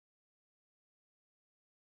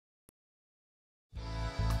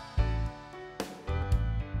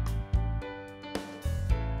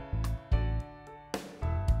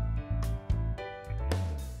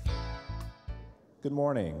Good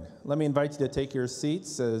morning. Let me invite you to take your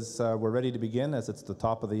seats as we're ready to begin, as it's the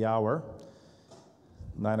top of the hour,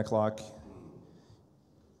 9 o'clock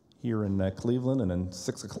here in Cleveland, and then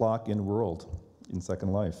 6 o'clock in World, in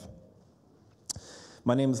Second Life.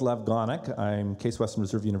 My name is Lev Gonik. I'm Case Western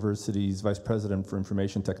Reserve University's Vice President for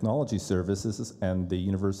Information Technology Services and the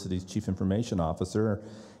university's Chief Information Officer.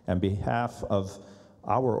 On behalf of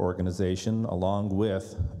our organization, along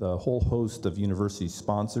with the whole host of university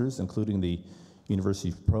sponsors, including the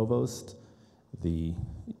University Provost, the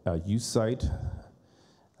youth site,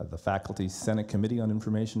 the Faculty Senate Committee on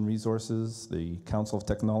Information Resources, the Council of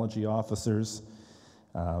Technology Officers,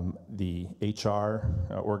 the HR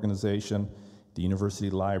organization, the University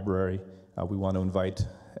Library, we want to invite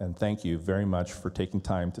and thank you very much for taking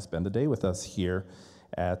time to spend the day with us here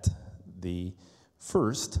at the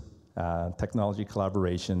first Technology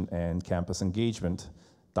Collaboration and Campus Engagement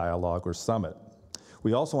Dialogue or Summit.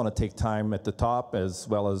 We also want to take time at the top, as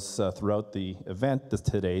well as throughout the event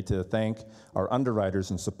today, to thank our underwriters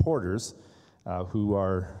and supporters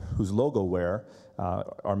whose logo wear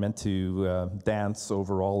are meant to dance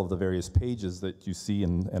over all of the various pages that you see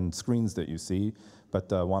and screens that you see.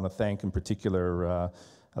 But I want to thank in particular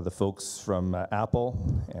the folks from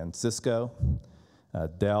Apple and Cisco,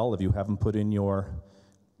 Dell. If you haven't put in your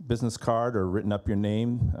business card or written up your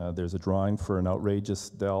name, there's a drawing for an outrageous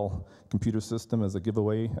Dell computer system as a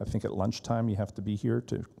giveaway. I think at lunchtime you have to be here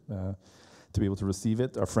to be able to receive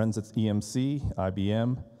it. Our friends at EMC,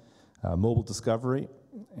 IBM, Mobile Discovery,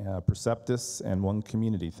 Perceptus, and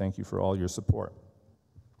OneCommunity, thank you for all your support.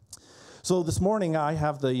 So this morning I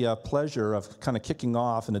have the pleasure of kind of kicking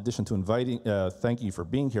off, in addition to inviting, thank you for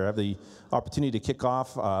being here, I have the opportunity to kick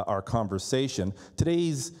off our conversation.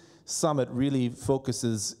 Today's summit really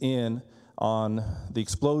focuses in on the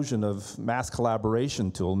explosion of massive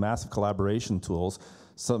collaboration tools,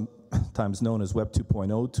 sometimes known as Web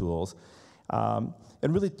 2.0 tools, and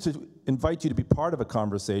really to invite you to be part of a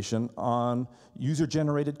conversation on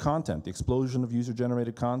user-generated content, the explosion of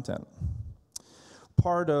user-generated content.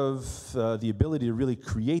 Part of the ability to really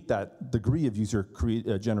create that degree of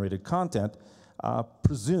user-generated content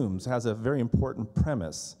has a very important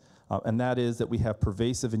premise, and that is that we have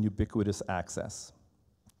pervasive and ubiquitous access.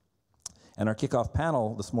 And our kickoff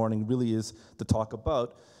panel this morning really is to talk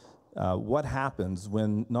about what happens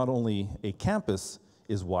when not only a campus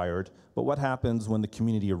is wired, but what happens when the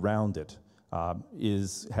community around it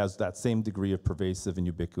has that same degree of pervasive and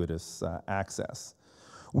ubiquitous access.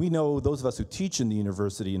 We know, those of us who teach in the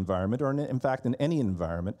university environment, or in fact in any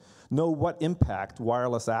environment, know what impact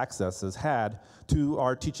wireless access has had to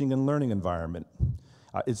our teaching and learning environment.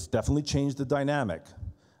 It's definitely changed the dynamic.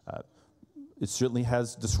 It certainly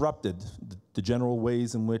has disrupted the general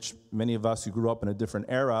ways in which many of us who grew up in a different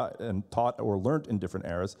era and taught or learned in different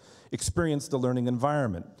eras experienced the learning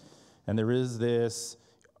environment. And there is this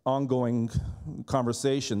ongoing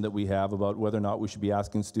conversation that we have about whether or not we should be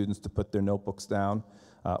asking students to put their notebooks down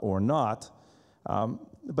or not.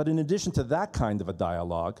 But in addition to that kind of a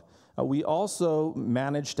dialogue, we also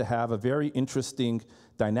managed to have a very interesting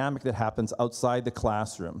dynamic that happens outside the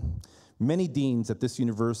classroom. Many deans at this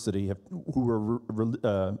university who were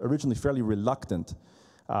originally fairly reluctant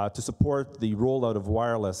to support the rollout of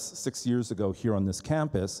wireless 6 years ago here on this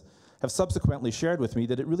campus have subsequently shared with me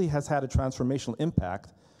that it really has had a transformational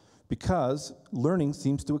impact, because learning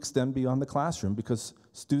seems to extend beyond the classroom, because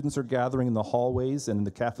students are gathering in the hallways and in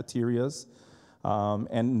the cafeterias and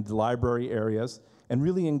in the library areas, and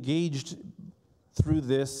really engaged through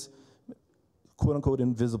this quote-unquote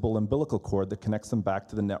invisible umbilical cord that connects them back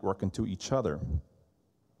to the network and to each other.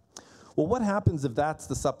 Well, what happens if that's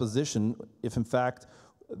the supposition, if in fact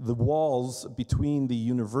the walls between the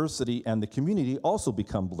university and the community also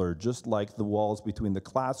become blurred, just like the walls between the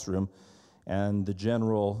classroom and the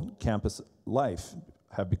general campus life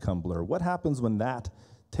have become blurred? What happens when that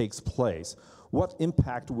takes place? What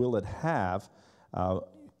impact will it have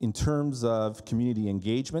in terms of community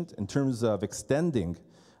engagement, in terms of extending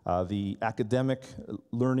the academic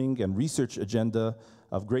learning and research agenda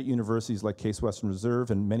of great universities like Case Western Reserve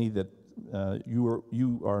and many that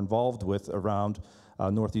you are involved with around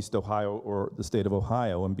Northeast Ohio or the state of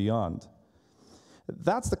Ohio and beyond?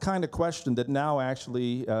 That's the kind of question that now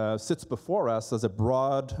actually sits before us as a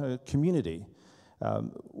broad community.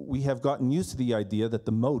 We have gotten used to the idea that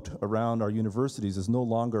the moat around our universities is no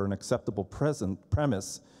longer an acceptable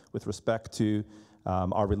premise with respect to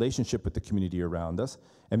our relationship with the community around us.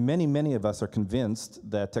 And many, many of us are convinced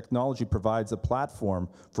that technology provides a platform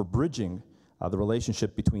for bridging the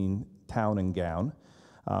relationship between town and gown.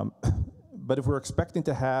 But if we're expecting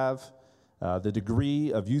to have The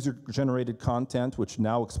degree of user-generated content, which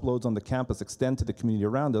now explodes on the campus, extend to the community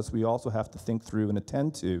around us, we also have to think through and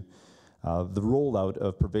attend to the rollout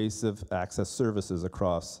of pervasive access services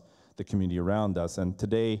across the community around us. And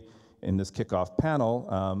today, in this kickoff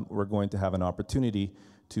panel, we're going to have an opportunity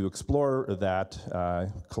to explore that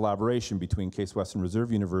collaboration between Case Western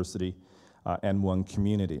Reserve University and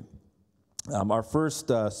OneCommunity. Our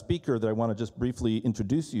first speaker that I want to just briefly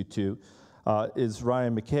introduce you to is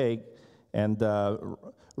Ryan McKay. And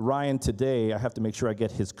Ryan today, I have to make sure I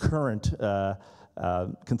get his current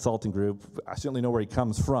consulting group. I certainly know where he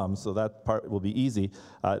comes from, so that part will be easy.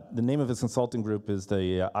 The name of his consulting group is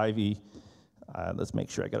the Ivy, let's make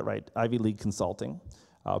sure I get it right, Ivy League Consulting.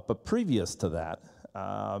 But previous to that,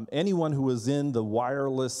 anyone who was in the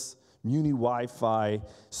wireless Muni Wi-Fi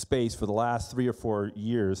space for the last 3 or 4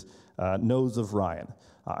 years knows of Ryan.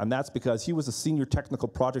 And that's because he was a senior technical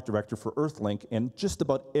project director for Earthlink in just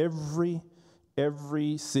about every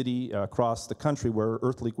city across the country where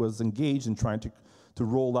Earthlink was engaged in trying to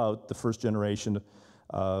roll out the first generation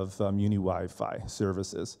of Muni Wi-Fi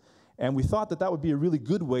services. And we thought that that would be a really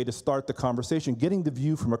good way to start the conversation, getting the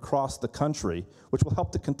view from across the country, which will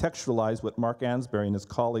help to contextualize what Mark Ansboury and his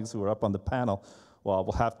colleagues who are up on the panel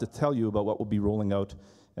will have to tell you about what we'll be rolling out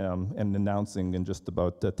and announcing in just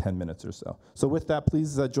about 10 minutes or so. So with that,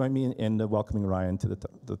 please join me in welcoming Ryan to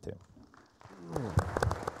the table.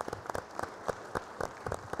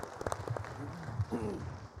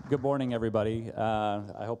 Good morning, everybody.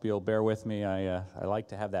 I hope you'll bear with me. I like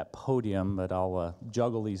to have that podium, but I'll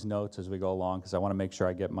juggle these notes as we go along because I want to make sure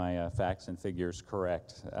I get my facts and figures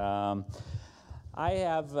correct. I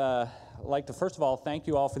have like to, first of all, thank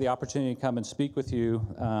you all for the opportunity to come and speak with you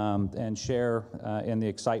and share in the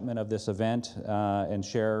excitement of this event and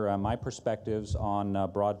share my perspectives on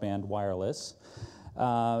broadband wireless.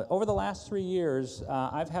 Over the last 3 years,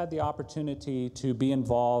 I've had the opportunity to be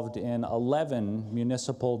involved in 11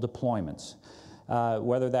 municipal deployments,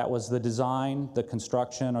 whether that was the design, the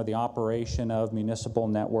construction, or the operation of municipal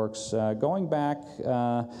networks. Going back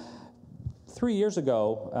 3 years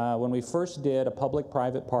ago, when we first did a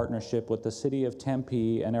public-private partnership with the City of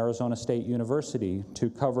Tempe and Arizona State University to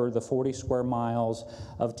cover the 40 square miles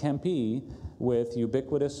of Tempe with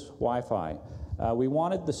ubiquitous Wi-Fi. We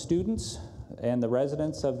wanted the students and the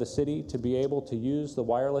residents of the city to be able to use the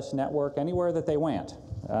wireless network anywhere that they went,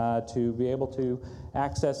 to be able to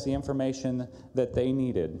access the information that they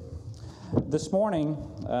needed. This morning,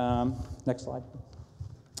 next slide,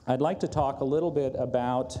 I'd like to talk a little bit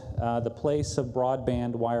about the place of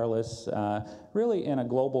broadband wireless really in a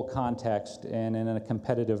global context and in a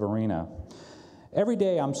competitive arena. Every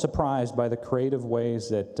day I'm surprised by the creative ways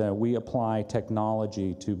that we apply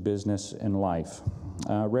technology to business and life.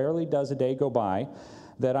 Rarely does a day go by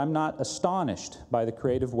that I'm not astonished by the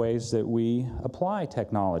creative ways that we apply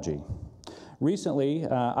technology. Recently,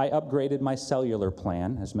 I upgraded my cellular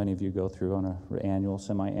plan, as many of you go through on an annual,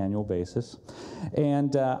 semi-annual basis,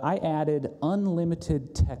 and I added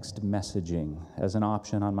unlimited text messaging as an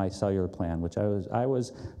option on my cellular plan, which I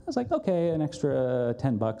was like, okay, an extra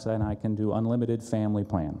 $10 and I can do unlimited family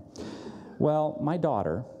plan. Well, my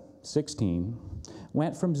daughter, 16,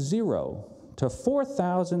 went from 0 to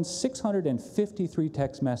 4,653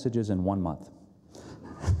 text messages in 1 month.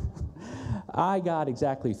 I got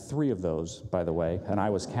exactly 3 of those, by the way, and I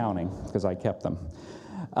was counting because I kept them.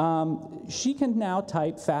 She can now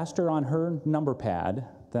type faster on her number pad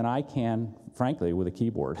than I can, frankly, with a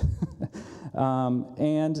keyboard.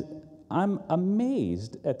 And I'm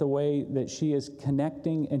amazed at the way that she is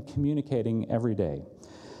connecting and communicating every day.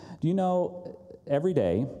 Do you know, every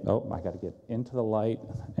day, oh, I got to get into the light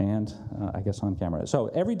and I guess on camera. So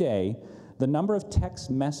every day, the number of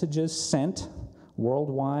text messages sent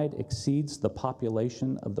worldwide exceeds the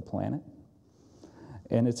population of the planet,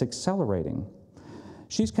 and it's accelerating.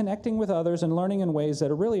 She's connecting with others and learning in ways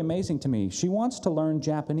that are really amazing to me. She wants to learn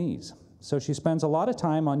Japanese, so she spends a lot of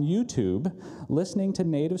time on YouTube listening to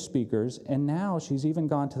native speakers, and now she's even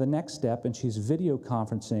gone to the next step and she's video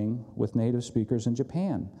conferencing with native speakers in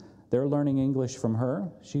Japan. They're learning English from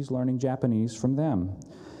her, she's learning Japanese from them.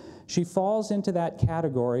 She falls into that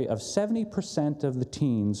category of 70% of the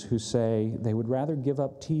teens who say they would rather give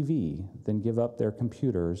up TV than give up their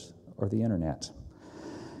computers or the internet.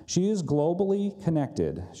 She is globally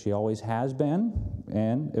connected. She always has been,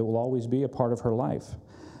 and it will always be a part of her life.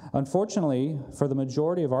 Unfortunately, for the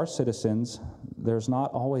majority of our citizens, there's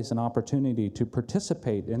not always an opportunity to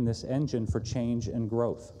participate in this engine for change and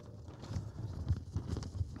growth.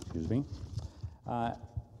 Excuse me.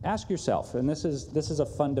 Ask yourself, and this is a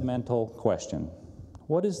fundamental question,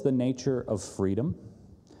 what is the nature of freedom?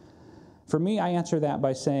 For me, I answer that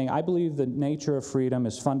by saying I believe the nature of freedom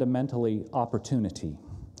is fundamentally opportunity.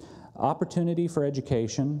 Opportunity for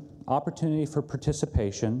education, opportunity for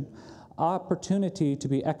participation, opportunity to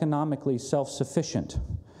be economically self-sufficient.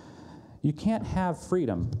 You can't have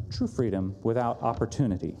freedom, true freedom, without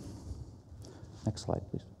opportunity. Next slide,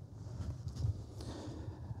 please.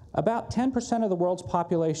 About 10% of the world's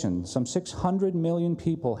population, some 600 million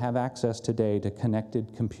people, have access today to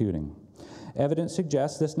connected computing. Evidence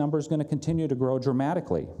suggests this number is going to continue to grow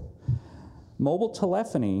dramatically. Mobile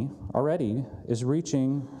telephony already is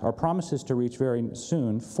reaching, or promises to reach very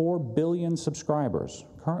soon, 4 billion subscribers.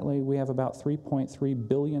 Currently, we have about 3.3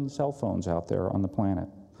 billion cell phones out there on the planet.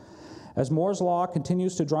 As Moore's Law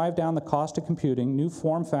continues to drive down the cost of computing, new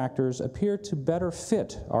form factors appear to better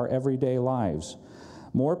fit our everyday lives.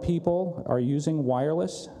 More people are using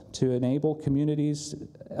wireless to enable communities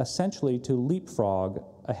essentially to leapfrog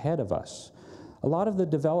ahead of us. A lot of the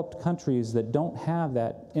developed countries that don't have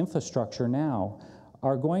that infrastructure now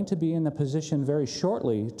are going to be in the position very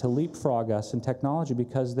shortly to leapfrog us in technology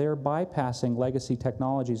because they're bypassing legacy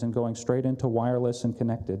technologies and going straight into wireless and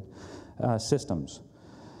connected systems.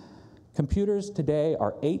 Computers today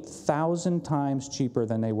are 8,000 times cheaper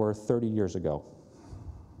than they were 30 years ago.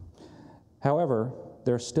 However,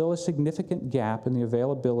 there's still a significant gap in the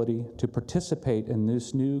availability to participate in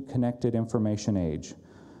this new connected information age.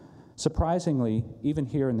 Surprisingly, even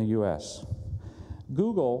here in the US,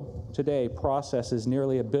 Google today processes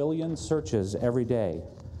nearly 1 billion searches every day.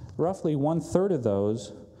 Roughly 1/3 of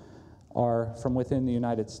those are from within the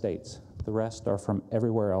United States. The rest are from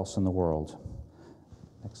everywhere else in the world.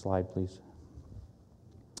 Next slide, please.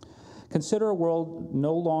 Consider a world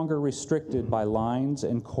no longer restricted by lines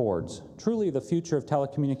and cords. Truly, the future of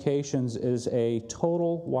telecommunications is a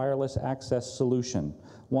total wireless access solution,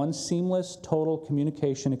 one seamless total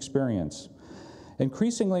communication experience.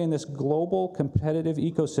 Increasingly in this global competitive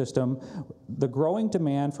ecosystem, the growing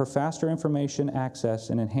demand for faster information access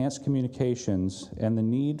and enhanced communications and the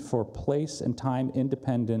need for place and time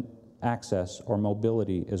independent access or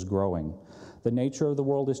mobility is growing. The nature of the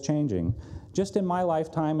world is changing. Just in my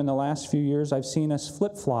lifetime, in the last few years, I've seen us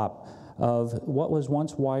flip-flop of what was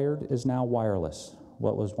once wired is now wireless.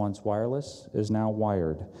 What was once wireless is now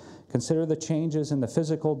wired. Consider the changes in the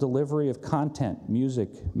physical delivery of content, music,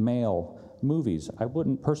 mail, movies. I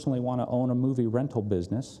wouldn't personally want to own a movie rental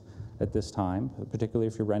business at this time, particularly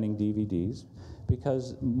if you're renting DVDs,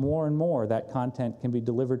 because more and more that content can be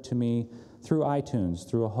delivered to me through iTunes,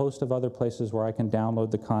 through a host of other places where I can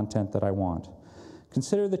download the content that I want.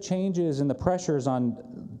 Consider the changes and the pressures on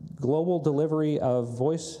global delivery of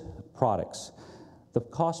voice products, the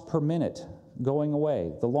cost per minute going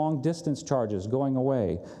away, the long distance charges going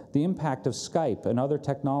away, the impact of Skype and other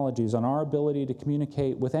technologies on our ability to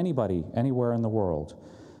communicate with anybody, anywhere in the world.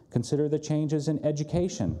 Consider the changes in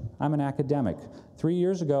education. I'm an academic. 3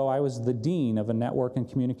 years ago, I was the dean of a network and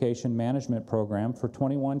communication management program for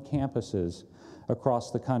 21 campuses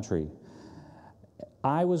across the country.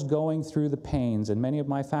 I was going through the pains, and many of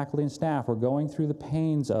my faculty and staff were going through the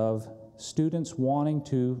pains of students wanting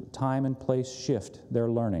to time and place shift their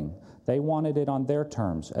learning. They wanted it on their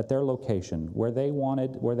terms, at their location, where they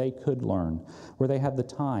could learn, where they had the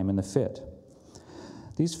time and the fit.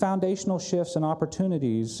 These foundational shifts and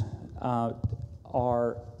opportunities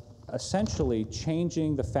are essentially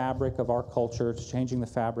changing the fabric of our culture, changing the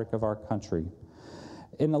fabric of our country.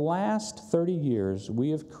 In the last 30 years,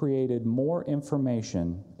 we have created more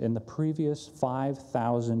information in the previous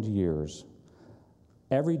 5,000 years.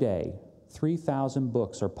 Every day, 3,000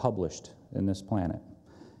 books are published in this planet.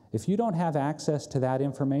 If you don't have access to that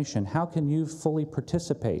information, how can you fully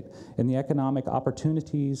participate in the economic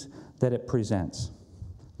opportunities that it presents?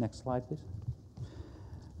 Next slide, please.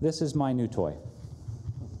 This is my new toy.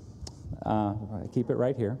 I keep it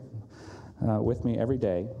right here with me every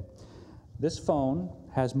day. This phone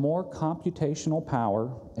has more computational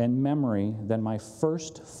power and memory than my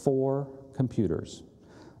first 4 computers.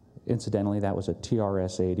 Incidentally, that was a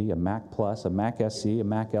TRS-80, a Mac Plus, a Mac SC, a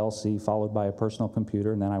Mac LC, followed by a personal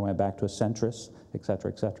computer, and then I went back to a Centrus, et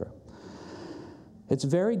cetera, et cetera. It's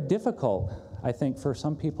very difficult, I think, for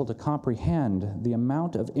some people to comprehend the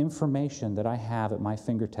amount of information that I have at my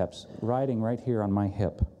fingertips, riding right here on my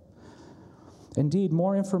hip. Indeed,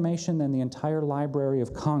 more information than the entire Library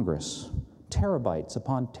of Congress. Terabytes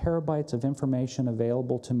upon terabytes of information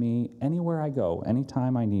available to me anywhere I go,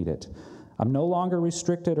 anytime I need it. I'm no longer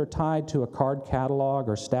restricted or tied to a card catalog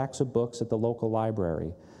or stacks of books at the local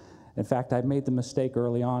library. In fact, I made the mistake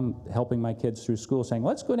early on helping my kids through school saying,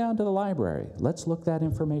 let's go down to the library. Let's look that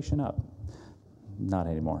information up. Not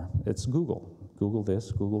anymore. It's Google. Google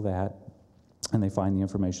this, Google that. and they find the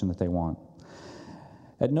information that they want.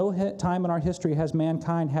 At no time in our history has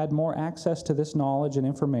mankind had more access to this knowledge and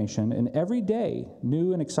information, and every day,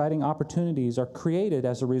 new and exciting opportunities are created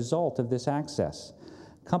as a result of this access.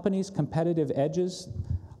 Companies' competitive edges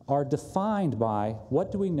are defined by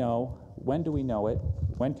what do we know, when do we know it,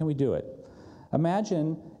 when can we do it.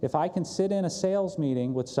 Imagine if I can sit in a sales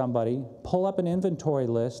meeting with somebody, pull up an inventory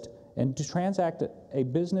list, and to transact a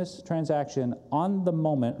business transaction on the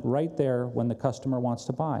moment right there when the customer wants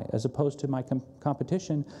to buy, as opposed to my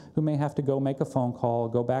competition who may have to go make a phone call,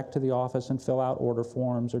 go back to the office and fill out order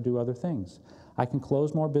forms or do other things. I can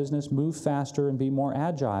close more business, move faster, and be more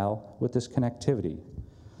agile with this connectivity.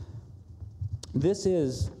 This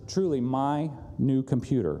is truly my new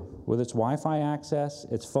computer. With its Wi-Fi access,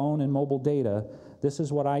 its phone and mobile data, this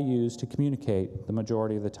is what I use to communicate the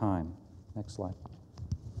majority of the time. Next slide.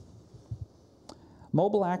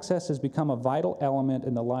 Mobile access has become a vital element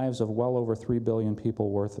in the lives of well over 3 billion people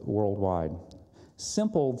worldwide.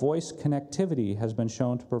 Simple voice connectivity has been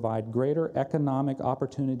shown to provide greater economic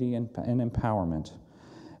opportunity and empowerment.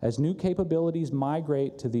 As new capabilities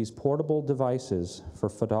migrate to these portable devices for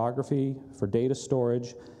photography, for data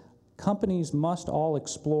storage, companies must all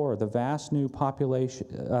explore the vast new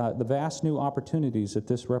opportunities that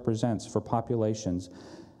this represents for populations.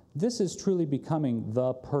 This is truly becoming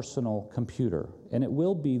the personal computer, and it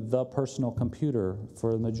will be the personal computer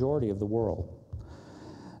for the majority of the world.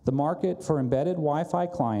 The market for embedded Wi-Fi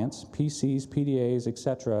clients, PCs, PDAs,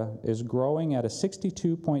 etc., is growing at a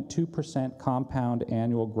 62.2% compound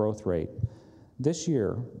annual growth rate. This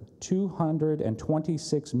year,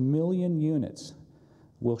 226 million units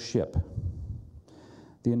will ship.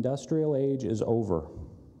 The industrial age is over.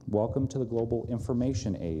 Welcome to the global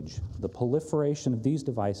information age. The proliferation of these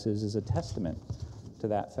devices is a testament to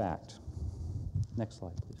that fact. Next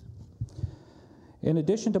slide, please. In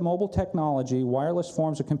addition to mobile technology, wireless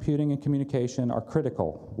forms of computing and communication are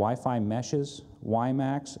critical. Wi-Fi meshes,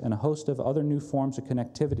 WiMAX, and a host of other new forms of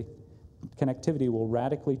connectivity will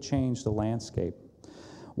radically change the landscape.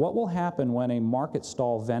 What will happen when a market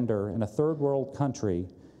stall vendor in a third world country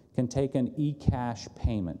can take an e-cash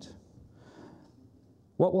payment?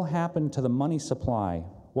 What will happen to the money supply?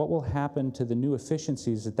 What will happen to the new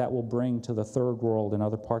efficiencies that will bring to the third world and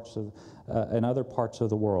other parts of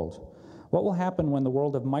the world? What will happen when the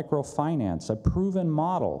world of microfinance, a proven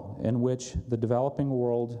model in which the developing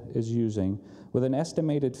world is using, with an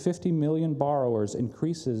estimated 50 million borrowers,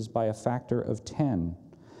 increases by a factor of 10?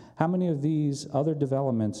 How many of these other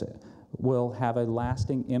developments will have a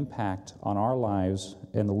lasting impact on our lives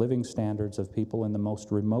and the living standards of people in the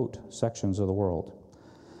most remote sections of the world?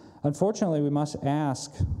 Unfortunately, we must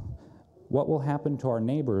ask what will happen to our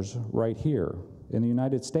neighbors right here in the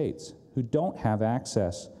United States who don't have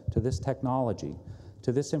access to this technology,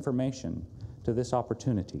 to this information, to this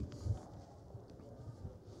opportunity.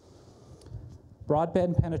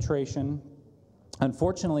 Broadband penetration,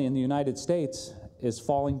 unfortunately, in the United States is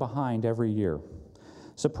falling behind every year.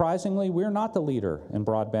 Surprisingly, we're not the leader in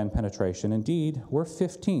broadband penetration. Indeed, we're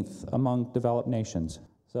 15th among developed nations.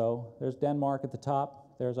 So there's Denmark at the top,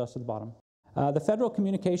 there's us at the bottom. The Federal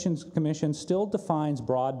Communications Commission still defines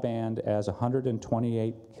broadband as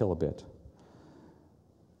 128 kilobit.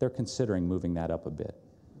 They're considering moving that up a bit.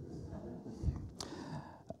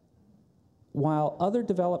 While other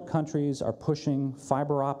developed countries are pushing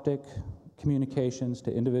fiber-optic communications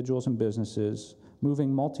to individuals and businesses,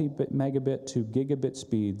 moving multi-megabit to gigabit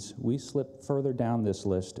speeds, we slip further down this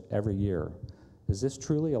list every year. Is this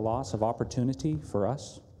truly a loss of opportunity for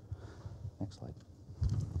us? Next slide.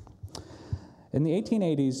 In the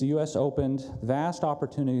 1880s, the U.S. opened vast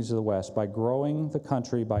opportunities of the West by growing the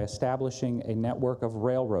country by establishing a network of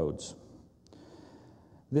railroads.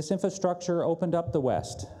 This infrastructure opened up the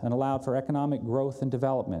West and allowed for economic growth and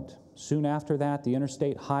development. Soon after that, the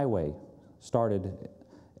interstate highway started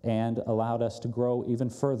and allowed us to grow even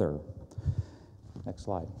further. Next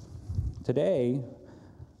slide. Today,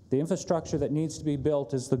 the infrastructure that needs to be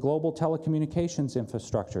built is the global telecommunications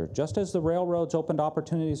infrastructure. Just as the railroads opened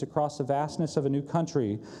opportunities across the vastness of a new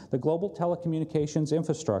country, the global telecommunications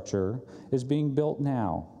infrastructure is being built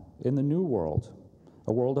now in the new world,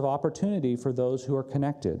 a world of opportunity for those who are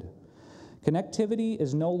connected. Connectivity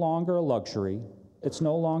is no longer a luxury. It's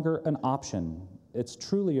no longer an option. It's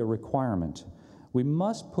truly a requirement. We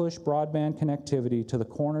must push broadband connectivity to the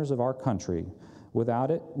corners of our country.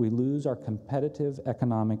 Without it, we lose our competitive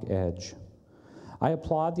economic edge. I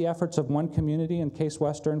applaud the efforts of OneCommunity and Case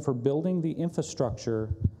Western for building the infrastructure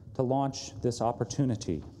to launch this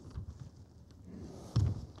opportunity.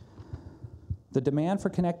 The demand for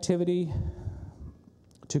connectivity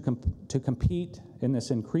To compete in this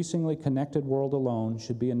increasingly connected world alone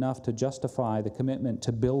should be enough to justify the commitment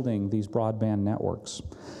to building these broadband networks.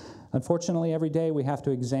 Unfortunately, every day we have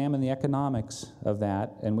to examine the economics of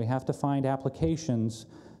that, and we have to find applications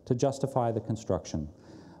to justify the construction.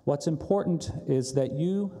 What's important is that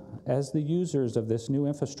you, as the users of this new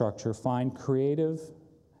infrastructure, find creative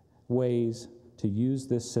ways to use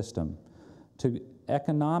this system, to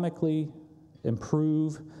economically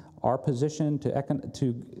improve our position,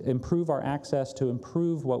 to improve our access, to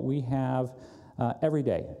improve what we have every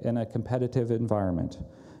day in a competitive environment.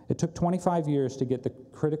 It took 25 years to get the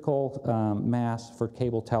critical mass for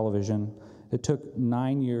cable television. It took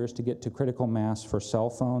 9 years to get to critical mass for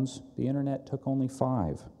cell phones. The internet took only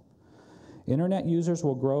 5. Internet users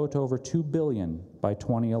will grow to over 2 billion by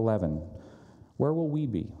 2011. Where will we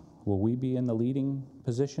be? Will we be in the leading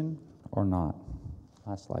position or not?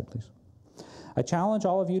 Last slide, please. I challenge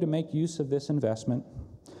all of you to make use of this investment,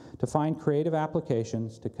 to find creative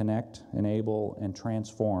applications to connect, enable, and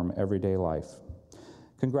transform everyday life.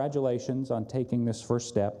 Congratulations on taking this first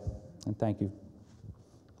step, and thank you.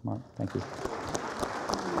 Mark, thank you.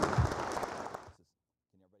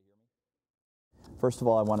 First of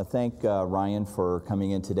all, I want to thank Ryan for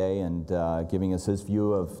coming in today and giving us his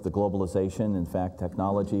view of the globalization. In fact,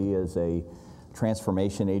 technology is a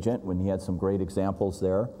transformation agent, when he had some great examples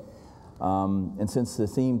there. And since the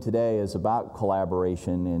theme today is about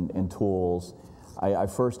collaboration and tools, I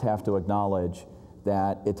first have to acknowledge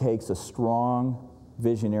that it takes a strong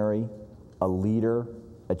visionary, a leader,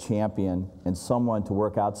 a champion, and someone to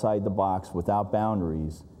work outside the box without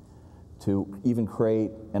boundaries to even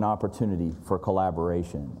create an opportunity for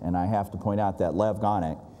collaboration. And I have to point out that Lev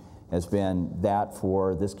Gonek has been that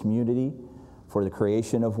for this community, for the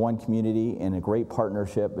creation of OneCommunity, and a great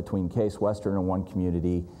partnership between Case Western and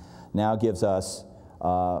OneCommunity now gives us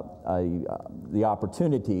the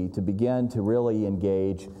opportunity to begin to really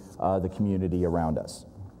engage the community around us.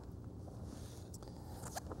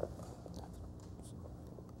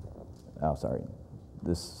 Oh, sorry.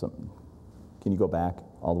 Can you go back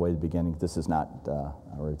all the way to the beginning? This is not,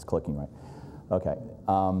 or it's clicking right. Okay.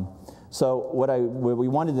 So what we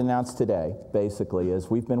wanted to announce today, basically, is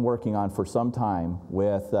we've been working on for some time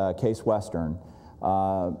with Case Western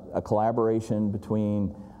a collaboration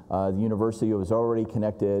between the university, who was already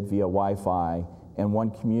connected via Wi-Fi, and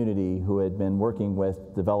OneCommunity, who had been working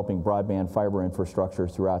with developing broadband fiber infrastructure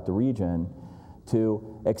throughout the region,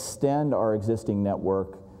 to extend our existing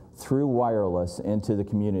network through wireless into the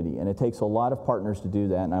community. And it takes a lot of partners to do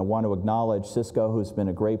that, and I want to acknowledge Cisco, who's been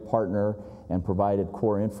a great partner and provided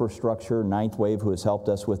core infrastructure, Ninth Wave, who has helped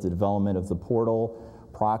us with the development of the portal,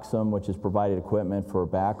 Proxim, which has provided equipment for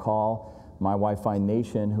backhaul, My Wi-Fi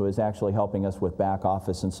Nation, who is actually helping us with back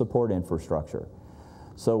office and support infrastructure.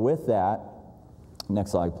 So with that,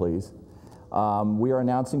 next slide please, we are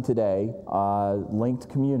announcing today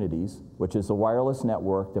LinkedCommunities, which is a wireless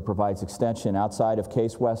network that provides extension outside of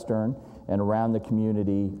Case Western and around the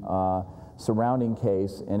community surrounding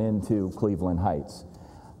Case and into Cleveland Heights.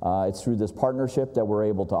 It's through this partnership that we're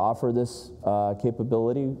able to offer this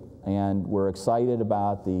capability, and we're excited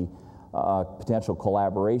about the potential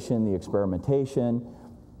collaboration, the experimentation,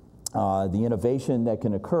 the innovation that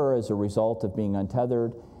can occur as a result of being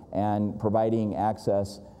untethered and providing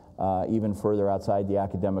access even further outside the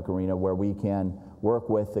academic arena, where we can work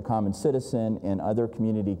with the common citizen and other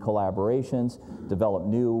community collaborations, develop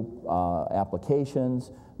new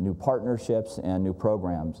applications, new partnerships, and new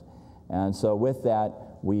programs. And so with that,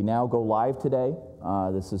 we now go live today.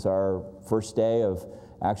 This is our first day of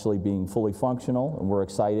actually being fully functional, and we're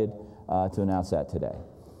excited to announce that today.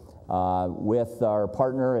 With our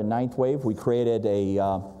partner at Ninth Wave, we created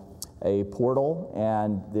a portal,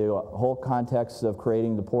 and the whole context of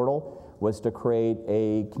creating the portal was to create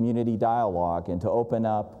a community dialogue and to open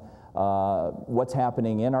up what's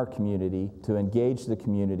happening in our community, to engage the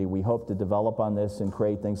community. We hope to develop on this and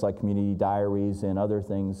create things like community diaries and other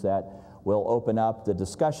things that will open up the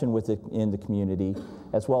discussion in the community,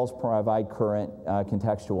 as well as provide current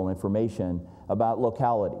contextual information about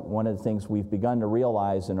locality. One of the things we've begun to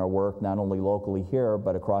realize in our work, not only locally here,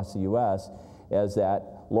 but across the US, is that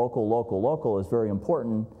local is very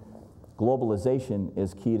important. Globalization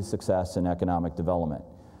is key to success in economic development.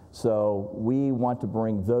 So we want to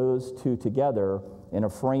bring those two together in a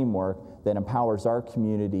framework that empowers our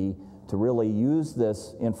community to really use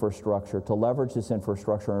this infrastructure, to leverage this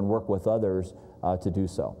infrastructure and work with others to do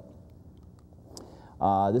so.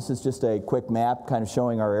 This is just a quick map kind of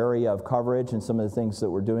showing our area of coverage and some of the things that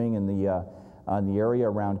we're doing in the area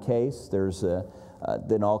around Case. There's they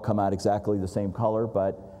didn't all come out exactly the same color,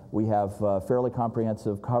 but we have fairly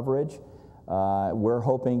comprehensive coverage. We're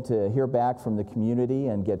hoping to hear back from the community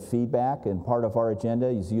and get feedback, and part of our agenda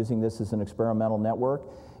is using this as an experimental network,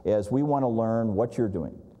 is we want to learn what you're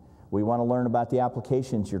doing. We want to learn about the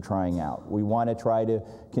applications you're trying out. We want to try to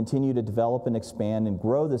continue to develop and expand and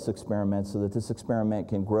grow this experiment so that this experiment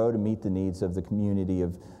can grow to meet the needs of the community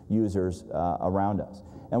of users around us.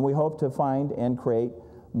 And we hope to find and create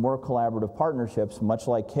more collaborative partnerships, much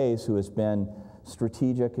like Case, who has been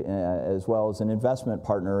strategic as well as an investment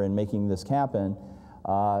partner in making this happen,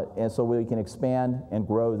 and so we can expand and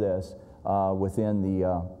grow this within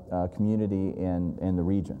the community and the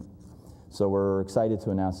region. So we're excited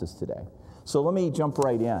to announce this today. So let me jump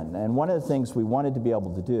right in. And one of the things we wanted to be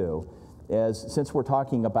able to do is, since we're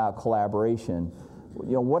talking about collaboration,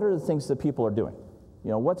 what are the things that people are doing?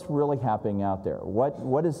 What's really happening out there?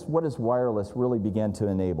 What does wireless really begin to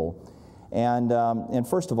enable? And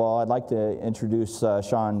first of all, I'd like to introduce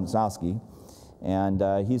Sean Zosky,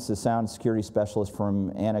 and he's the sound security specialist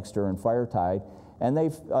from Annixter and Firetide, and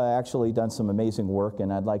they've actually done some amazing work.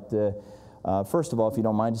 And I'd like to, first of all, if you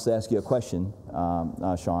don't mind, just ask you a question,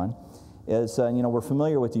 Sean. Is we're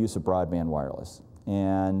familiar with the use of broadband wireless,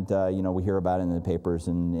 and we hear about it in the papers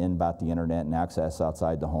and about the internet and access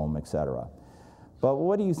outside the home, et cetera. But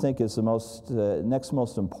what do you think is the next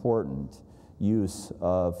most important use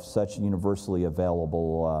of such universally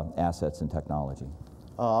available assets and technology?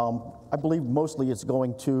 I believe mostly it's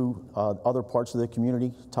going to other parts of the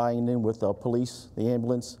community, tying in with the police, the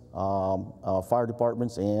ambulance, fire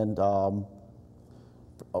departments, and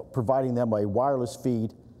providing them a wireless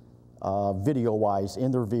feed video-wise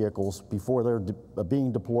in their vehicles before they're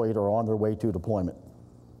being deployed or on their way to deployment.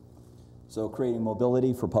 So creating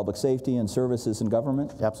mobility for public safety and services in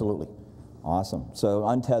government? Absolutely. Awesome. So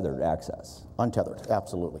untethered access. Untethered,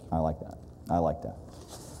 absolutely. I like that. I like that.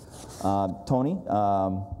 Tony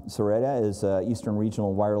Sereda is Eastern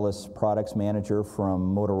Regional Wireless Products Manager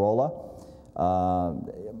from Motorola.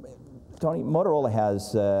 Tony, Motorola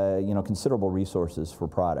has considerable resources for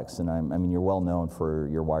products, and I mean you're well known for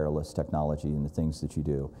your wireless technology and the things that you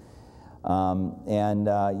do. And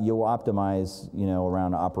you optimize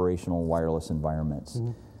around operational wireless environments.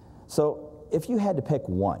 Mm-hmm. So if you had to pick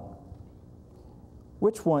one,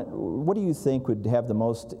 which one, what do you think would have the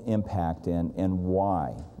most impact, and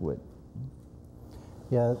why would?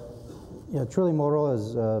 Yeah, truly Motorola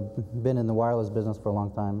has been in the wireless business for a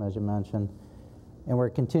long time, as you mentioned, and we're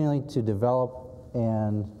continuing to develop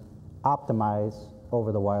and optimize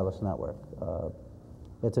over the wireless network.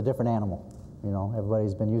 It's a different animal.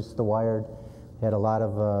 Everybody's been used to wired, had a lot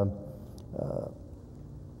of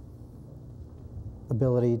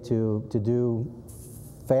ability to do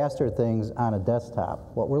faster things on a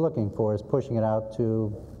desktop. What we're looking for is pushing it out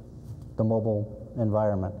to the mobile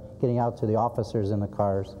environment, getting out to the officers in the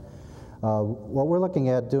cars. What we're looking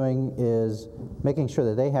at doing is making sure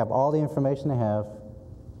that they have all the information they have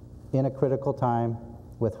in a critical time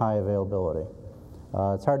with high availability.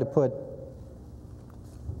 It's hard to put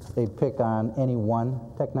a pick on any one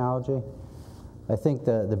technology. I think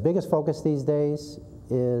the biggest focus these days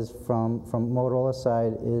is from Motorola's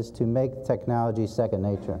side is to make technology second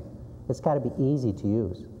nature. It's got to be easy to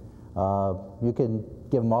use. You can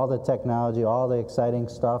give them all the technology, all the exciting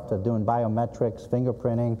stuff to doing biometrics,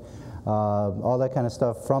 fingerprinting, all that kind of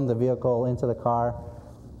stuff from the vehicle into the car,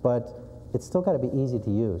 but it's still got to be easy to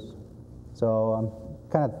use. So I'm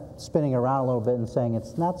kind of spinning around a little bit and saying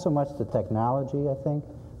it's not so much the technology, I think,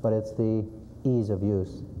 but it's the ease of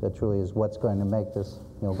use that truly is what's going to make this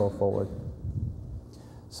go forward.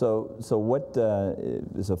 So what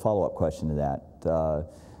is a follow-up question to that?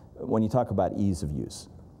 When you talk about ease of use,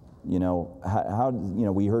 how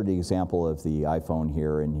we heard the example of the iPhone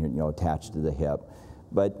here and attached to the hip,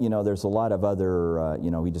 but there's a lot of other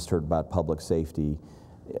we just heard about public safety.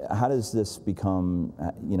 How does this become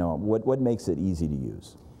what makes it easy to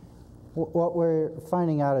use? What we're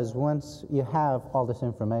finding out is once you have all this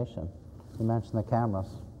information, you mentioned the cameras,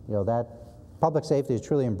 that public safety has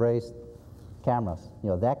truly embraced cameras.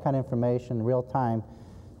 That kind of information, real time,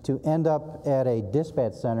 to end up at a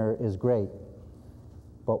dispatch center is great.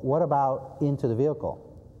 But what about into the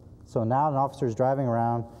vehicle? So now an officer is driving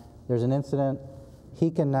around, there's an incident,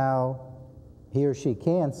 he or she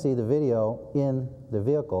can see the video in the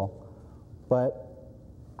vehicle, but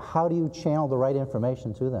how do you channel the right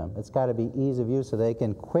information to them? It's got to be ease of use so they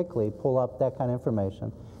can quickly pull up that kind of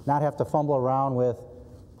information, not have to fumble around with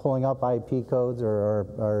pulling up IP codes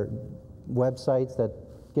or websites that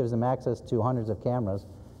gives them access to hundreds of cameras.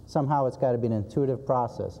 Somehow it's got to be an intuitive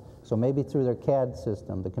process. So maybe through their CAD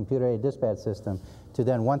system, the computer-aided dispatch system, to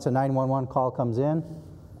then once a 911 call comes in,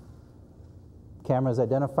 cameras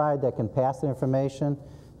identified that can pass the information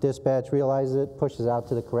Dispatch realizes it, pushes out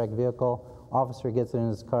to the correct vehicle. Officer gets it in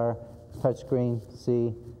his car, touchscreen,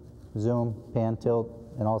 see, zoom, pan, tilt,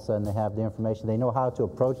 and all of a sudden they have the information. They know how to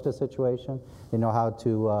approach the situation. They know how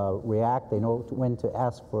to react. They know when to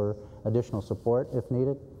ask for additional support if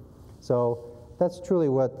needed. So that's truly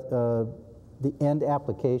what the end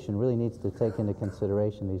application really needs to take into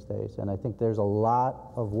consideration these days. And I think there's a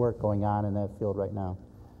lot of work going on in that field right now.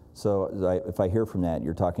 So if I hear from that,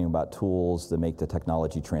 you're talking about tools that make the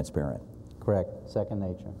technology transparent. Correct. Second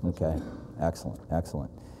nature. Okay. Excellent.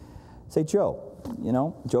 Excellent. Say, Joe. You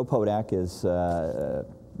know, Joe Podach is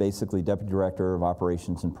basically Deputy Director of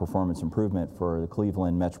Operations and Performance Improvement for the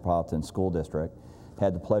Cleveland Metropolitan School District.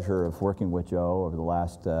 Had the pleasure of working with Joe over the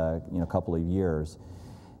last couple of years.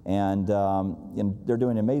 And they're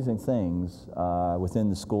doing amazing things within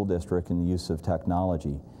the school district in the use of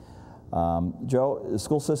technology. Joe, the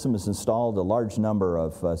school system has installed a large number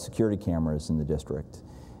of security cameras in the district.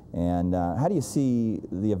 And how do you see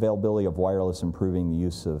the availability of wireless improving the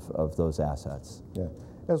use of those assets? Yeah.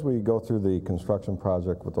 As we go through the construction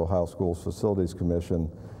project with the Ohio Schools Facilities Commission,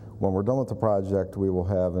 when we're done with the project, we will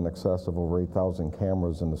have in excess of over 8,000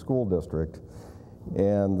 cameras in the school district.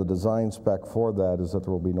 And the design spec for that is that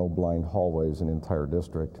there will be no blind hallways in the entire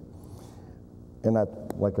district. And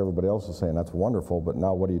that, like everybody else is saying, that's wonderful, but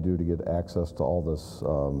now what do you do to get access to all this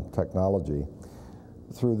technology?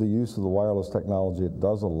 Through the use of the wireless technology, it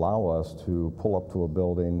does allow us to pull up to a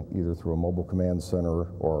building either through a mobile command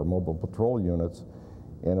center or mobile patrol units.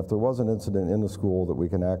 And if there was an incident in the school, that we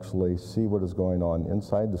can actually see what is going on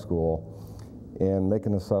inside the school and make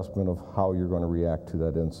an assessment of how you're going to react to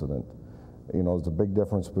that incident. You know, there's a big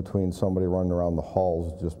difference between somebody running around the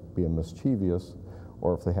halls just being mischievous,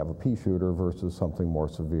 or if they have a pea shooter versus something more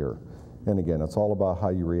severe. And again, it's all about how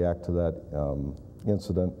you react to that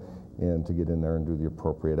incident and to get in there and do the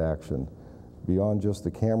appropriate action. Beyond just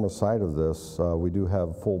the camera side of this, we do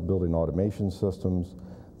have full building automation systems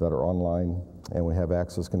that are online, and we have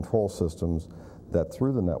access control systems that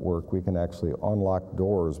through the network we can actually unlock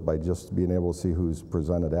doors by just being able to see who's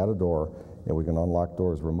presented at a door, and we can unlock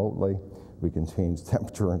doors remotely. We can change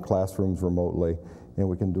temperature in classrooms remotely, and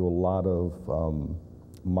we can do a lot of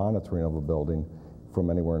monitoring of a building from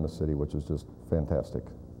anywhere in the city, which is just fantastic.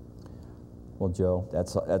 Well, Joe,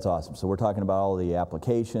 that's awesome. So we're talking about all the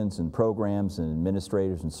applications and programs and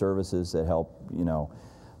administrators and services that help,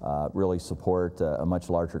 really support a much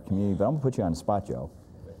larger community. But I'm gonna put you on the spot, Joe.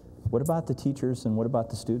 What about the teachers and what about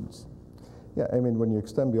the students? Yeah, I mean, when you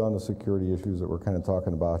extend beyond the security issues that we're kind of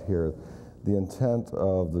talking about here, the intent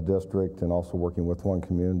of the district and also working with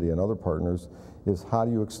OneCommunity and other partners is how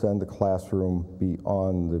do you extend the classroom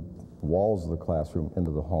beyond the walls of the classroom into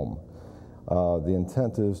the home. The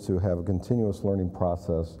intent is to have a continuous learning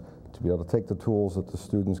process to be able to take the tools that the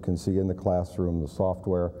students can see in the classroom, the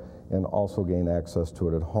software, and also gain access to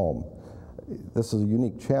it at home. This is a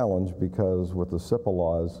unique challenge because with the SIPA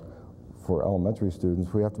laws for elementary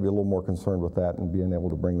students, we have to be a little more concerned with that and being able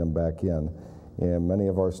to bring them back in. And many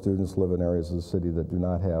of our students live in areas of the city that do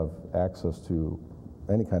not have access to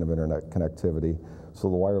any kind of internet connectivity, so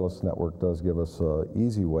the wireless network does give us an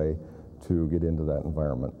easy way to get into that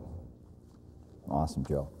environment. Awesome,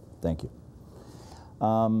 Joe. Thank you.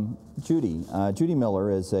 Judy Miller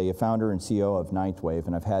is a founder and CEO of Ninth Wave,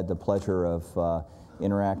 and I've had the pleasure of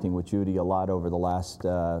interacting with Judy a lot over the last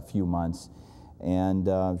few months. And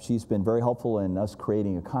she's been very helpful in us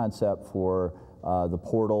creating a concept for the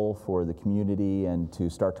portal for the community and to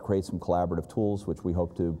start to create some collaborative tools, which we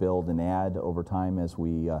hope to build and add over time as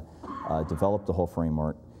we develop the whole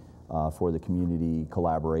framework for the community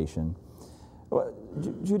collaboration.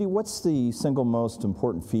 Judy, what's the single most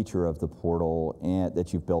important feature of the portal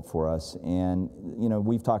that you've built for us? And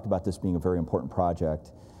we've talked about this being a very important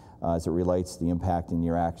project as it relates to the impact and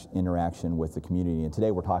interaction with the community. And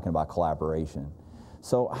today we're talking about collaboration.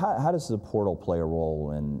 So how does the portal play a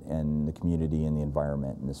role in the community and the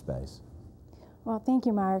environment in this space? Well, thank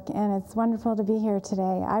you, Mark, and it's wonderful to be here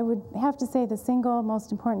today. I would have to say the single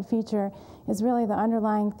most important feature is really the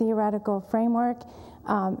underlying theoretical framework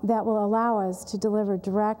that will allow us to deliver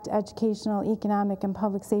direct educational, economic, and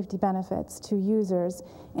public safety benefits to users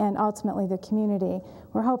and ultimately the community.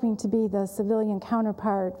 We're hoping to be the civilian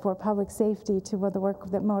counterpart for public safety to the work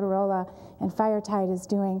that Motorola and FireTide is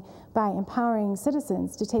doing by empowering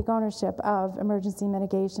citizens to take ownership of emergency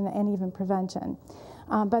mitigation and even prevention.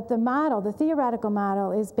 But the model, the theoretical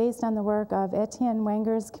model, is based on the work of Etienne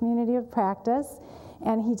Wenger's community of practice,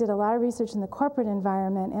 and he did a lot of research in the corporate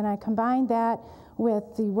environment, and I combined that with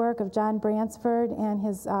the work of John Bransford and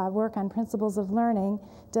his work on principles of learning,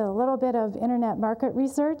 did a little bit of internet market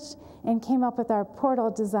research, and came up with our portal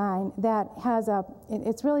design that has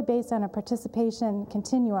it's really based on a participation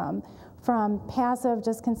continuum from passive,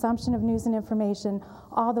 just consumption of news and information,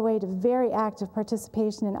 all the way to very active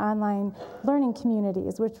participation in online learning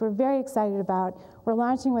communities, which we're very excited about. We're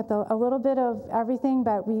launching with a little bit of everything,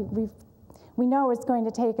 but we know it's going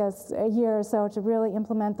to take us a year or so to really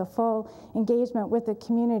implement the full engagement with the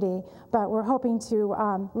community, but we're hoping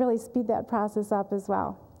to really speed that process up as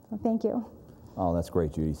well. So thank you. Oh, that's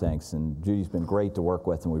great, Judy, thanks. And Judy's been great to work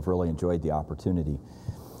with, and we've really enjoyed the opportunity.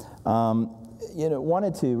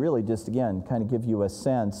 Wanted to really just, again, kind of give you a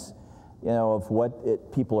sense, of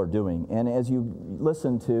what people are doing. And as you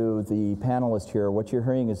listen to the panelists here, what you're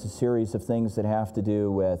hearing is a series of things that have to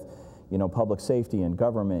do with, public safety and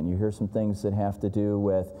government. You hear some things that have to do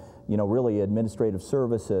with, really administrative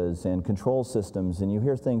services and control systems. And you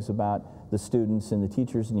hear things about the students and the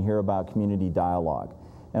teachers, and you hear about community dialogue.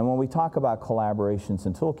 And when we talk about collaborations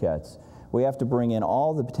and toolkits, we have to bring in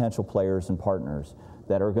all the potential players and partners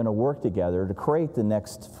that are going to work together to create the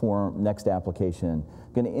next application,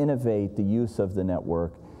 going to innovate the use of the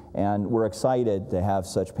network. And we're excited to have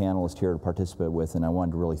such panelists here to participate with, and I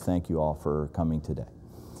wanted to really thank you all for coming today.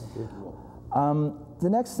 The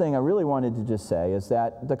next thing I really wanted to just say is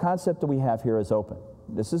that the concept that we have here is open.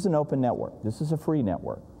 This is an open network. This is a free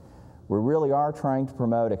network. We really are trying to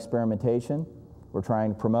promote experimentation. We're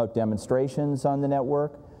trying to promote demonstrations on the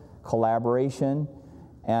network, collaboration,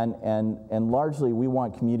 and largely we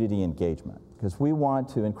want community engagement, because we want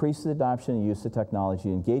to increase the adoption and use of technology,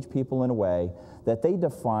 engage people in a way that they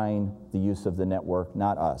define the use of the network,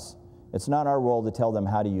 not us. It's not our role to tell them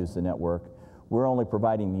how to use the network. We're only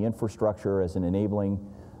providing the infrastructure as an enabling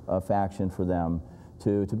faction for them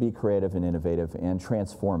to be creative and innovative and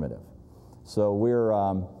transformative. So we're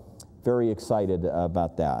very excited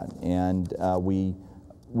about that. And we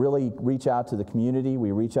really reach out to the community.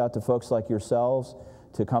 We reach out to folks like yourselves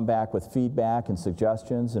to come back with feedback and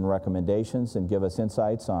suggestions and recommendations and give us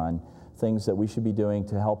insights on things that we should be doing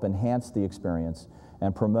to help enhance the experience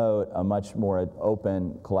and promote a much more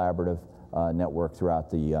open, collaborative network throughout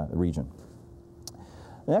the region.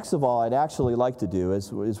 Next of all, I'd actually like to do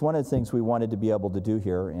is one of the things we wanted to be able to do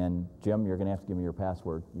here, and Jim, you're going to have to give me your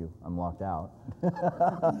password. I'm locked out.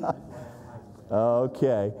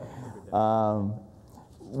 Okay.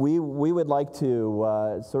 We would like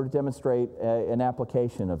to sort of demonstrate an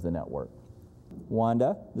application of the network.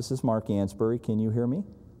 Wanda, this is Mark Ansboury. Can you hear me?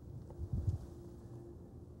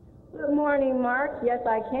 Good morning, Mark. Yes,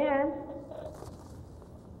 I can.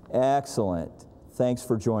 Excellent. Thanks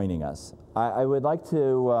for joining us. I would like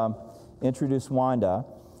to introduce Wanda,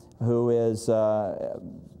 who is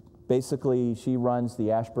basically, she runs the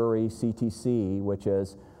Ansboury CTC, which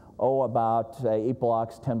is, about 8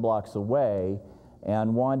 blocks, 10 blocks away.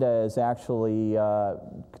 And Wanda is actually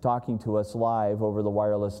talking to us live over the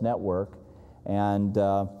wireless network. And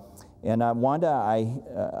Wanda,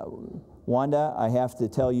 I have to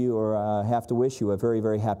tell you, or have to wish you a very,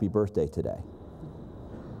 very happy birthday today.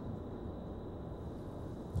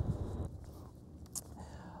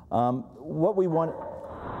 What we want...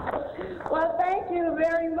 Well, thank you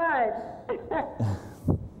very much.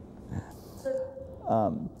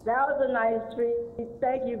 That was a nice treat.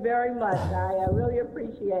 Thank you very much. I really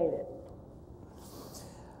appreciate it.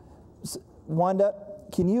 Wanda,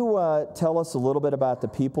 can you tell us a little bit about the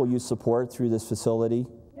people you support through this facility?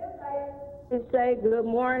 Yes, I have to say good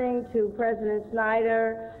morning to President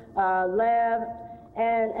Snyder, Lev,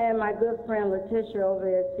 and my good friend Letitia over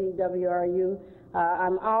at CWRU. I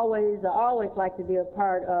always like to be a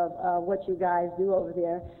part of what you guys do over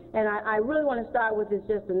there. And I really want to start with it's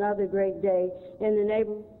just another great day in the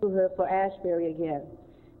neighborhood for Ansboury again.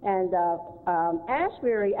 And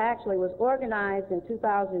Ansboury actually was organized in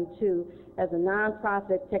 2002 as a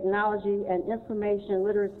nonprofit technology and information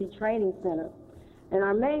literacy training center. And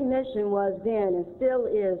our main mission was then and still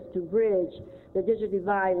is to bridge the digital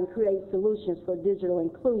divide and create solutions for digital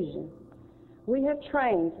inclusion. We have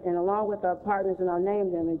trained, and along with our partners, and I'll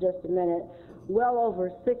name them in just a minute, well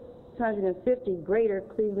over 650 greater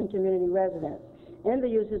Cleveland community residents in the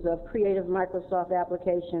uses of creative Microsoft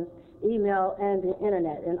applications, email, and the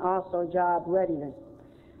internet, and also job readiness.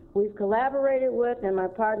 We've collaborated with, and my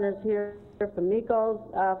partners here from Miko's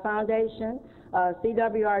Foundation,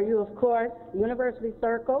 CWRU, of course, University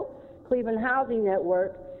Circle, Cleveland Housing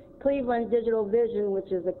Network, Cleveland Digital Vision,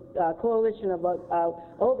 which is a coalition of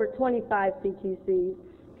over 25 CTCs,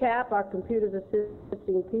 CAP, our Computers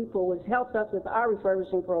Assisting People, which helps us with our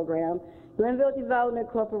refurbishing program, Glenville Development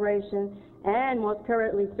Corporation, and most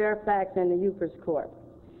currently Fairfax and the Upers Corp.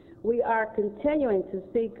 We are continuing to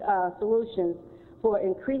seek solutions for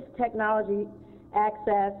increased technology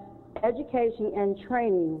access, education, and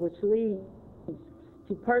training, which leads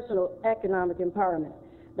to personal economic empowerment.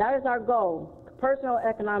 That is our goal, personal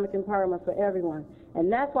economic empowerment for everyone.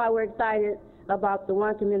 And that's why we're excited about the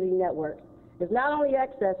OneCommunity Network. It's not only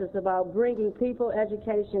access, it's about bringing people,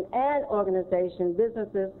 education, and organization,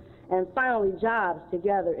 businesses, and finally jobs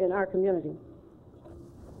together in our community.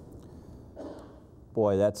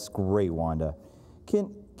 Boy, that's great, Wanda.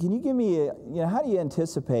 Can you give me, how do you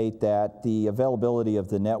anticipate that the availability of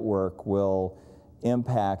the network will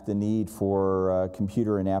impact the need for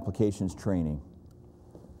computer and applications training?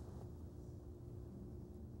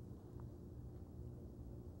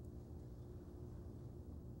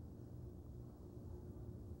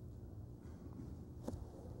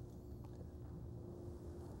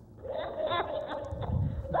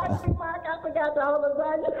 Sorry, Mark, I forgot to hold the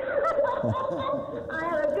button. I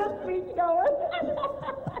had a good speech going.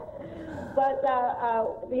 But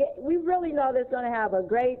we really know that's going to have a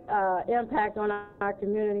great impact on our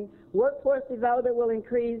community. Workforce development will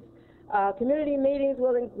increase. Community meetings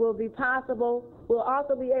will be possible. We'll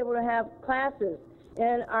also be able to have classes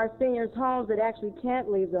in our seniors' homes that actually can't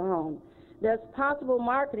leave the home. There's possible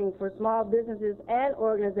marketing for small businesses and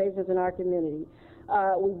organizations in our community.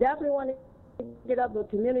 We definitely want to get up a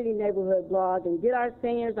community neighborhood blog and get our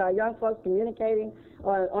seniors, our young folks communicating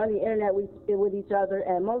on the internet with each other,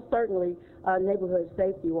 and most certainly Neighborhood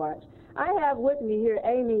Safety Watch. I have with me here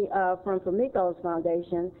Amy from Famico's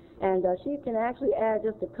Foundation, and she can actually add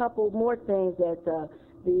just a couple more things that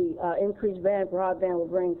the increased broadband will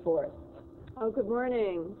bring for us. Oh, good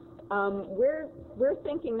morning. We're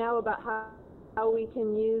thinking now about how we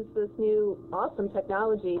can use this new awesome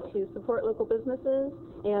technology to support local businesses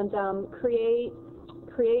and create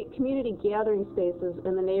community gathering spaces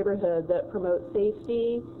in the neighborhood that promote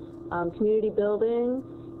safety, community building,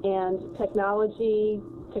 and technology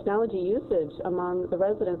usage among the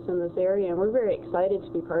residents in this area. And we're very excited to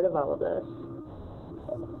be part of all of this.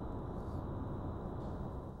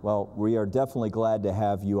 Well, we are definitely glad to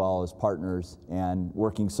have you all as partners and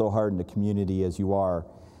working so hard in the community as you are.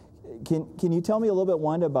 Can you tell me a little bit,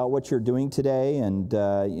 Wanda, about what you're doing today, and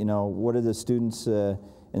what are the students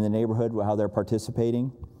in the neighborhood, how they're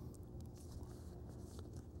participating?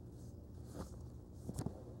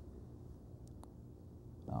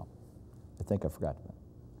 Oh, I think I forgot.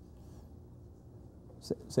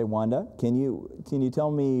 Say, Wanda, can you tell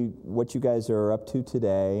me what you guys are up to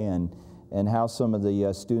today, and how some of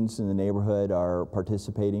the students in the neighborhood are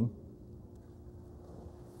participating?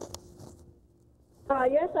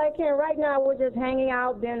 Yes, I can. Right now, we're just hanging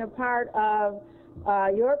out, being a part of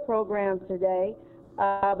your program today.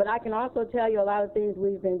 But I can also tell you a lot of things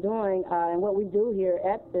we've been doing and what we do here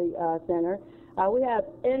at the center. We have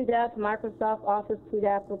in-depth Microsoft Office suite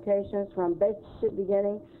applications from basic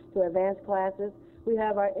beginning to advanced classes. We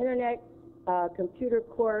have our Internet Computer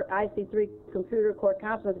Core, IC3 Computer Core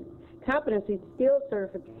Competency Skills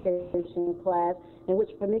Certification class, in which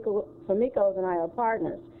Famico's and I are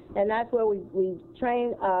partners. And that's where we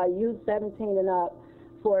train youth 17 and up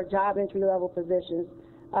for job entry-level positions.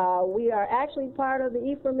 We are actually part of the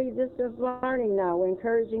E4Me distance learning now. We're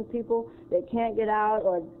encouraging people that can't get out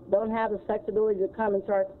or don't have the flexibility to come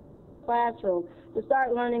into our classroom to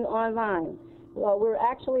start learning online. Well, we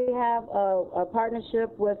actually have a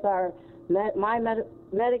partnership with our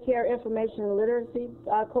Medicare Information and Literacy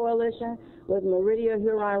Coalition with Meridia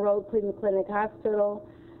Huron Road Cleveland Clinic Hospital.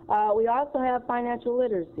 We also have financial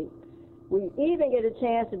literacy. We even get a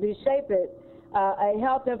chance to do Shape It, a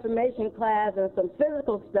health information class and some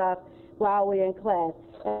physical stuff while we're in class.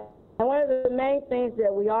 And one of the main things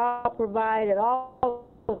that we all provide at all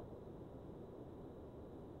of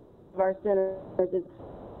our centers is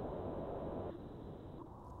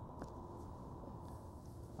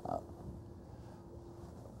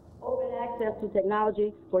open access to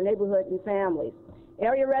technology for neighborhood and families.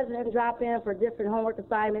 Area residents drop in for different homework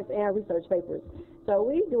assignments and research papers. So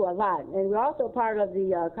we do a lot. And we're also part of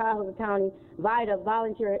the Cuyahoga County VITA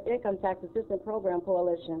Volunteer Income Tax Assistance Program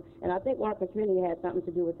Coalition. And I think OneCommunity had something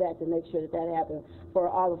to do with that to make sure that that happened for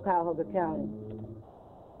all of Cuyahoga County.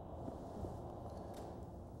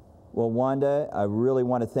 Well, Wanda, I really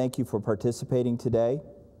want to thank you for participating today.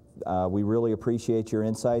 We really appreciate your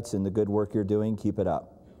insights and the good work you're doing. Keep it up.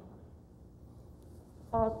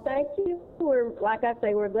 Thank you. Like I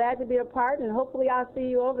say, we're glad to be a part, and hopefully I'll see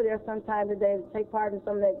you over there sometime today to take part in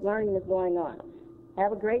some of that learning that's going on.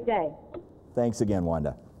 Have a great day. Thanks again,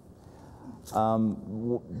 Wanda.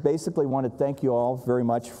 Basically want to thank you all very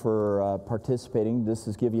much for participating. This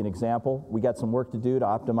is give you an example. We got some work to do to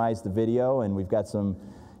optimize the video, and we've got some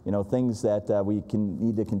things that we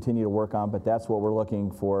need to continue to work on, but that's what we're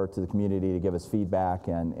looking for to the community to give us feedback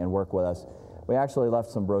and work with us. We actually left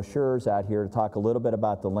some brochures out here to talk a little bit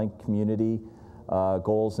about the LinkedCommunity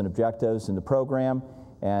goals and objectives in the program,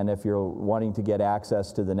 and if you're wanting to get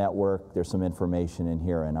access to the network, there's some information in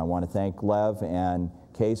here. And I want to thank Lev and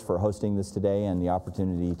Case for hosting this today and the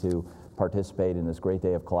opportunity to participate in this great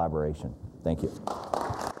day of collaboration. Thank you.